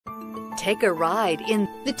Take a ride in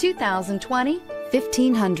the 2020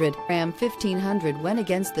 1500. Ram 1500 went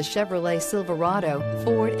against the Chevrolet Silverado,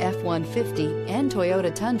 Ford F-150, and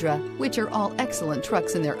Toyota Tundra, which are all excellent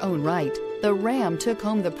trucks in their own right. The Ram took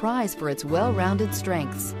home the prize for its well-rounded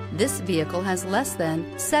strengths. This vehicle has less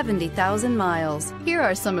than 70,000 miles. Here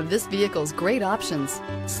are some of this vehicle's great options: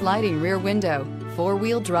 sliding rear window,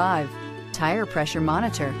 four-wheel drive, tire pressure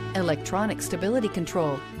monitor, electronic stability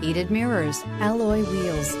control, heated mirrors, alloy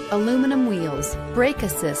wheels, aluminum wheels, brake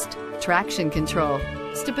assist, traction control,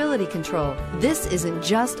 stability control. This isn't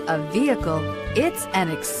just a vehicle, it's an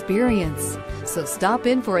experience. So stop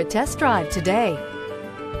in for a test drive today.